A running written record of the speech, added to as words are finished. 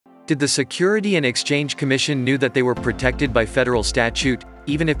Did the Security and Exchange Commission knew that they were protected by federal statute,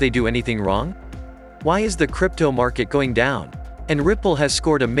 even if they do anything wrong? Why is the crypto market going down? And Ripple has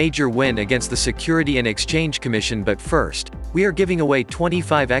scored a major win against the Security and Exchange Commission. But first, we are giving away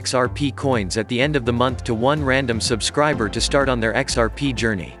 25 XRP coins at the end of the month to one random subscriber to start on their XRP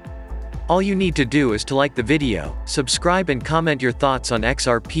journey. All you need to do is to like the video, subscribe and comment your thoughts on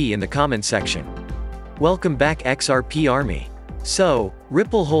XRP in the comment section. Welcome back XRP Army. So,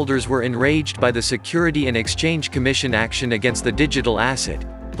 Ripple holders were enraged by the Security and Exchange Commission action against the digital asset,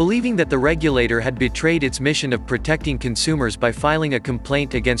 believing that the regulator had betrayed its mission of protecting consumers by filing a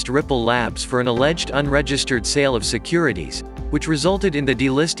complaint against Ripple Labs for an alleged unregistered sale of securities, which resulted in the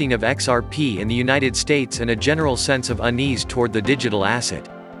delisting of XRP in the United States and a general sense of unease toward the digital asset.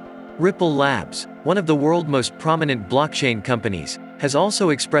 Ripple Labs, one of the world's most prominent blockchain companies, has also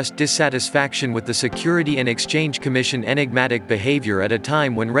expressed dissatisfaction with the Security and Exchange Commission enigmatic behavior at a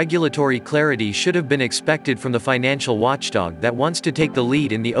time when regulatory clarity should have been expected from the financial watchdog that wants to take the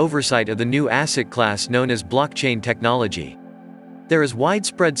lead in the oversight of the new asset class known as blockchain technology. There is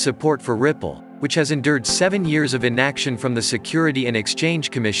widespread support for Ripple, which has endured 7 years of inaction from the Security and Exchange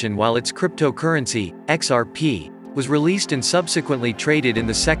Commission while its cryptocurrency, XRP, was released and subsequently traded in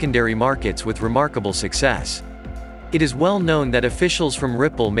the secondary markets with remarkable success. It is well known that officials from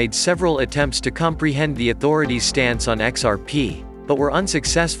Ripple made several attempts to comprehend the authorities' stance on XRP, but were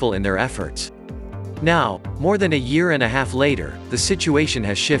unsuccessful in their efforts. Now, more than a year and a half later, the situation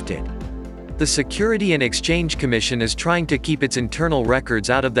has shifted. The Security and Exchange Commission is trying to keep its internal records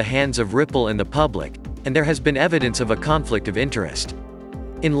out of the hands of Ripple and the public, and there has been evidence of a conflict of interest.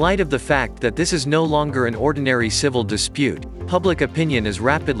 In light of the fact that this is no longer an ordinary civil dispute, public opinion is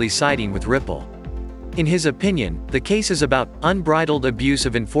rapidly siding with Ripple. In his opinion, the case is about unbridled abuse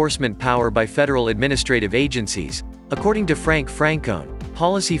of enforcement power by federal administrative agencies, according to Frank Francone,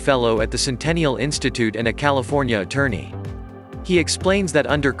 policy fellow at the Centennial Institute and a California attorney. He explains that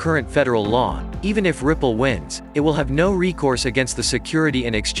under current federal law, even if Ripple wins, it will have no recourse against the Security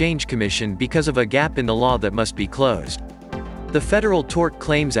and Exchange Commission because of a gap in the law that must be closed. The Federal Tort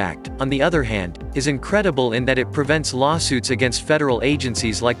Claims Act, on the other hand, is incredible in that it prevents lawsuits against federal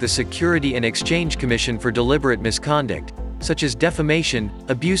agencies like the Security and Exchange Commission for deliberate misconduct, such as defamation,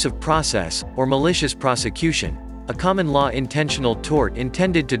 abuse of process, or malicious prosecution, a common law intentional tort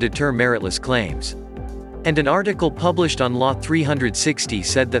intended to deter meritless claims. And an article published on Law 360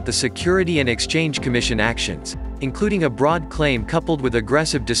 said that the Security and Exchange Commission actions, including a broad claim coupled with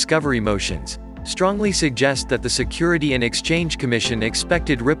aggressive discovery motions, strongly suggest that the Security and Exchange Commission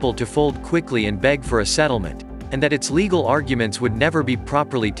expected Ripple to fold quickly and beg for a settlement, and that its legal arguments would never be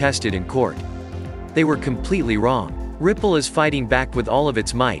properly tested in court. They were completely wrong. Ripple is fighting back with all of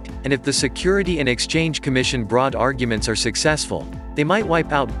its might, and if the Security and Exchange Commission broad arguments are successful, they might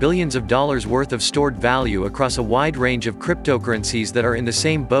wipe out billions of dollars worth of stored value across a wide range of cryptocurrencies that are in the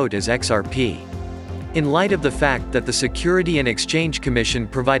same boat as XRP. In light of the fact that the Security and Exchange Commission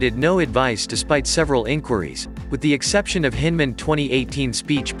provided no advice despite several inquiries, with the exception of Hinman's 2018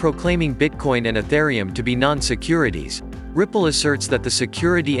 speech proclaiming Bitcoin and Ethereum to be non-securities, Ripple asserts that the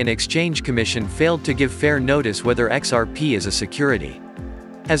Security and Exchange Commission failed to give fair notice whether XRP is a security.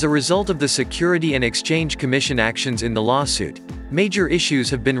 As a result of the Security and Exchange Commission actions in the lawsuit, major issues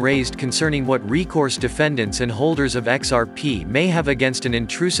have been raised concerning what recourse defendants and holders of XRP may have against an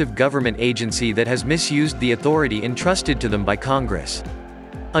intrusive government agency that has misused the authority entrusted to them by Congress.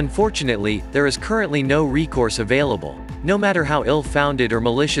 Unfortunately, there is currently no recourse available, no matter how ill-founded or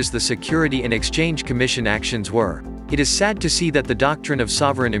malicious the Security and Exchange Commission actions were. It is sad to see that the doctrine of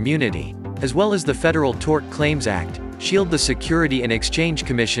sovereign immunity, as well as the Federal Tort Claims Act, shield the Security and Exchange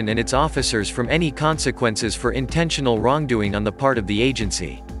Commission and its officers from any consequences for intentional wrongdoing on the part of the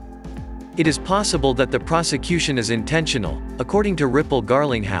agency. It is possible that the prosecution is intentional, according to Ripple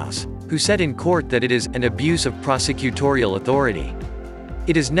Garlinghouse, who said in court that it is an abuse of prosecutorial authority.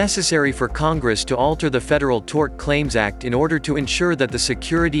 It is necessary for Congress to alter the Federal Tort Claims Act in order to ensure that the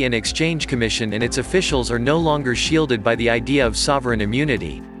Security and Exchange Commission and its officials are no longer shielded by the idea of sovereign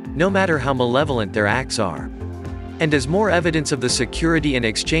immunity, no matter how malevolent their acts are. And as more evidence of the Security and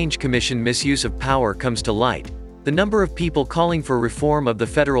Exchange Commission misuse of power comes to light, the number of people calling for reform of the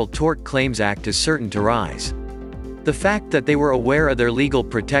Federal Tort Claims Act is certain to rise. The fact that they were aware of their legal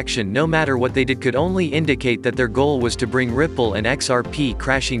protection no matter what they did could only indicate that their goal was to bring Ripple and XRP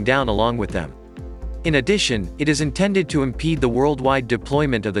crashing down along with them. In addition, it is intended to impede the worldwide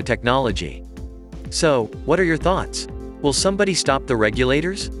deployment of the technology. So, what are your thoughts? Will somebody stop the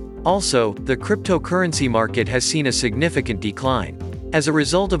regulators? Also, the cryptocurrency market has seen a significant decline. As a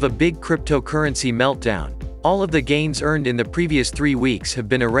result of a big cryptocurrency meltdown, all of the gains earned in the previous 3 weeks have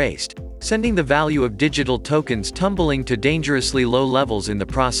been erased, sending the value of digital tokens tumbling to dangerously low levels in the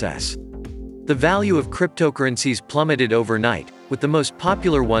process. The value of cryptocurrencies plummeted overnight, with the most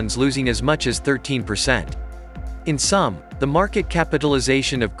popular ones losing as much as 13%. In sum, the market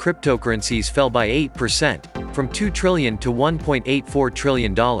capitalization of cryptocurrencies fell by 8%, from $2 trillion to $1.84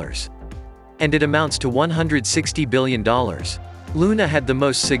 trillion. And it amounts to $160 billion. Luna had the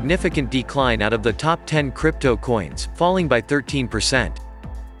most significant decline out of the top 10 crypto coins, falling by 13%.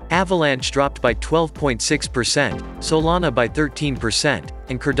 Avalanche dropped by 12.6%, Solana by 13%,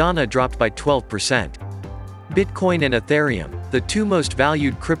 and Cardano dropped by 12%. Bitcoin and Ethereum, the two most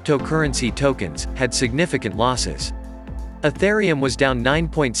valued cryptocurrency tokens, had significant losses. Ethereum was down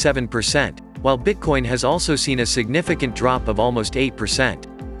 9.7%, while Bitcoin has also seen a significant drop of almost 8%.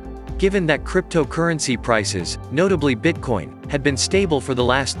 Given that cryptocurrency prices, notably Bitcoin, had been stable for the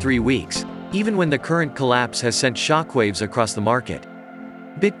last 3 weeks, even when the current collapse has sent shockwaves across the market.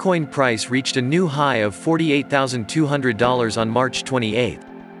 Bitcoin price reached a new high of $48,200 on March 28,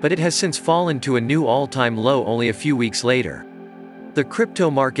 but it has since fallen to a new all-time low only a few weeks later. The crypto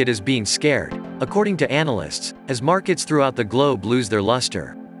market is being scared, according to analysts, as markets throughout the globe lose their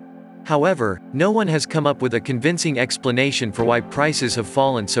luster. However, no one has come up with a convincing explanation for why prices have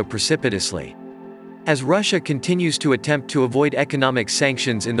fallen so precipitously. As Russia continues to attempt to avoid economic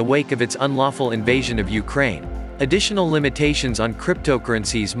sanctions in the wake of its unlawful invasion of Ukraine, additional limitations on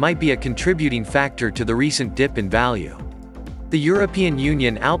cryptocurrencies might be a contributing factor to the recent dip in value. The European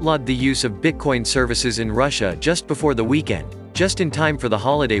Union outlawed the use of Bitcoin services in Russia just before the weekend, just in time for the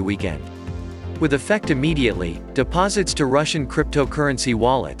holiday weekend. With effect immediately, deposits to Russian cryptocurrency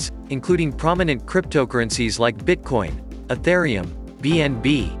wallets, including prominent cryptocurrencies like Bitcoin, Ethereum,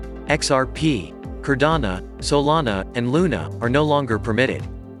 BNB, XRP, Cardano, Solana, and Luna, are no longer permitted.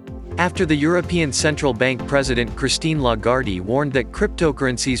 After the European Central Bank President Christine Lagarde warned that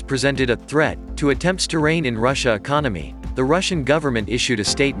cryptocurrencies presented a threat to attempts to rein in Russia's economy, the Russian government issued a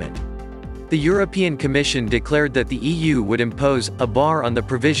statement. The European Commission declared that the EU would impose a bar on the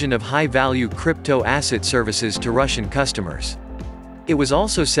provision of high-value crypto asset services to Russian customers. It was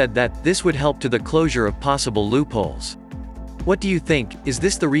also said that this would help to the closure of possible loopholes. What do you think? Is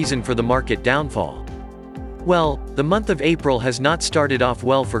this the reason for the market downfall? Well, the month of April has not started off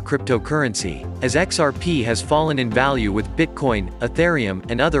well for cryptocurrency, as XRP has fallen in value with Bitcoin, Ethereum,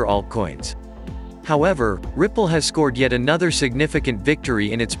 and other altcoins. However, Ripple has scored yet another significant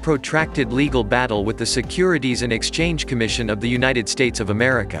victory in its protracted legal battle with the Securities and Exchange Commission of the United States of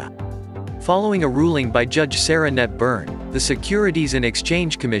America. Following a ruling by Judge Sarah Net Byrne, the Securities and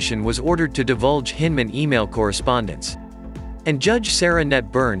Exchange Commission was ordered to divulge Hinman email correspondence. And Judge Sarah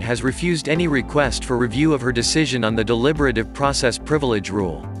Net Byrne has refused any request for review of her decision on the deliberative process privilege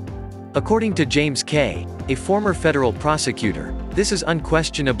rule. According to James Kay, a former federal prosecutor, this is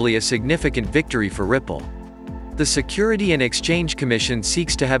unquestionably a significant victory for Ripple. The Securities and Exchange Commission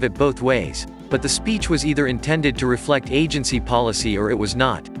seeks to have it both ways, but the speech was either intended to reflect agency policy or it was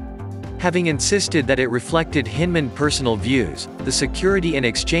not. Having insisted that it reflected Hinman personal views, the Securities and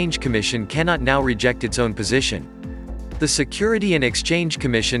Exchange Commission cannot now reject its own position. The Securities and Exchange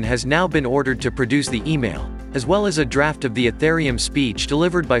Commission has now been ordered to produce the email, as well as a draft of the Ethereum speech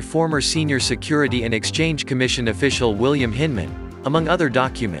delivered by former senior Securities and Exchange Commission official William Hinman, among other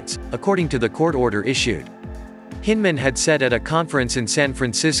documents, according to the court order issued. Hinman had said at a conference in San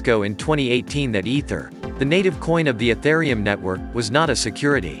Francisco in 2018 that Ether, the native coin of the Ethereum network, was not a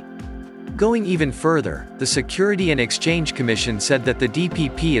security. Going even further, the Securities and Exchange Commission said that the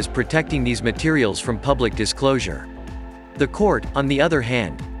DPP is protecting these materials from public disclosure. The court, on the other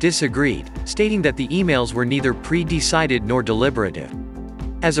hand, disagreed, stating that the emails were neither pre-decided nor deliberative.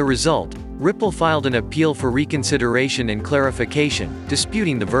 As a result, Ripple filed an appeal for reconsideration and clarification,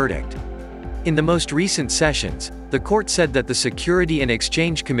 disputing the verdict. In the most recent sessions, the court said that the Securities and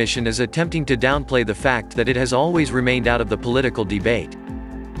Exchange Commission is attempting to downplay the fact that it has always remained out of the political debate.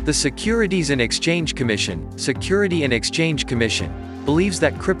 The Securities and Exchange Commission, believes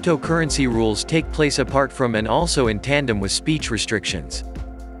that cryptocurrency rules take place apart from and also in tandem with speech restrictions.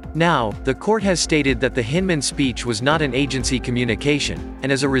 Now, the court has stated that the Hinman speech was not an agency communication,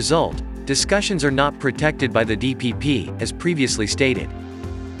 and as a result, discussions are not protected by the DPP, as previously stated.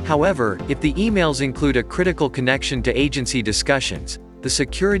 However, if the emails include a critical connection to agency discussions, the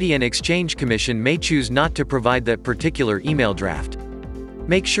Securities and Exchange Commission may choose not to provide that particular email draft.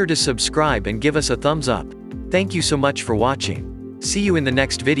 Make sure to subscribe and give us a thumbs up. Thank you so much for watching. See you in the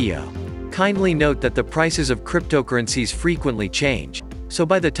next video. Kindly note that the prices of cryptocurrencies frequently change, so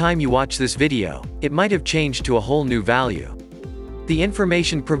by the time you watch this video, it might have changed to a whole new value. The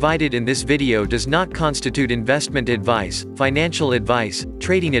information provided in this video does not constitute investment advice, financial advice,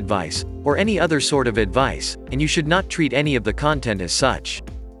 trading advice, or any other sort of advice, and you should not treat any of the content as such.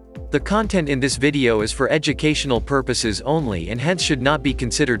 The content in this video is for educational purposes only and hence should not be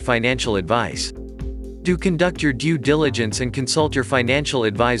considered financial advice. Do conduct your due diligence and consult your financial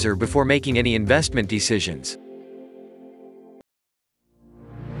advisor before making any investment decisions.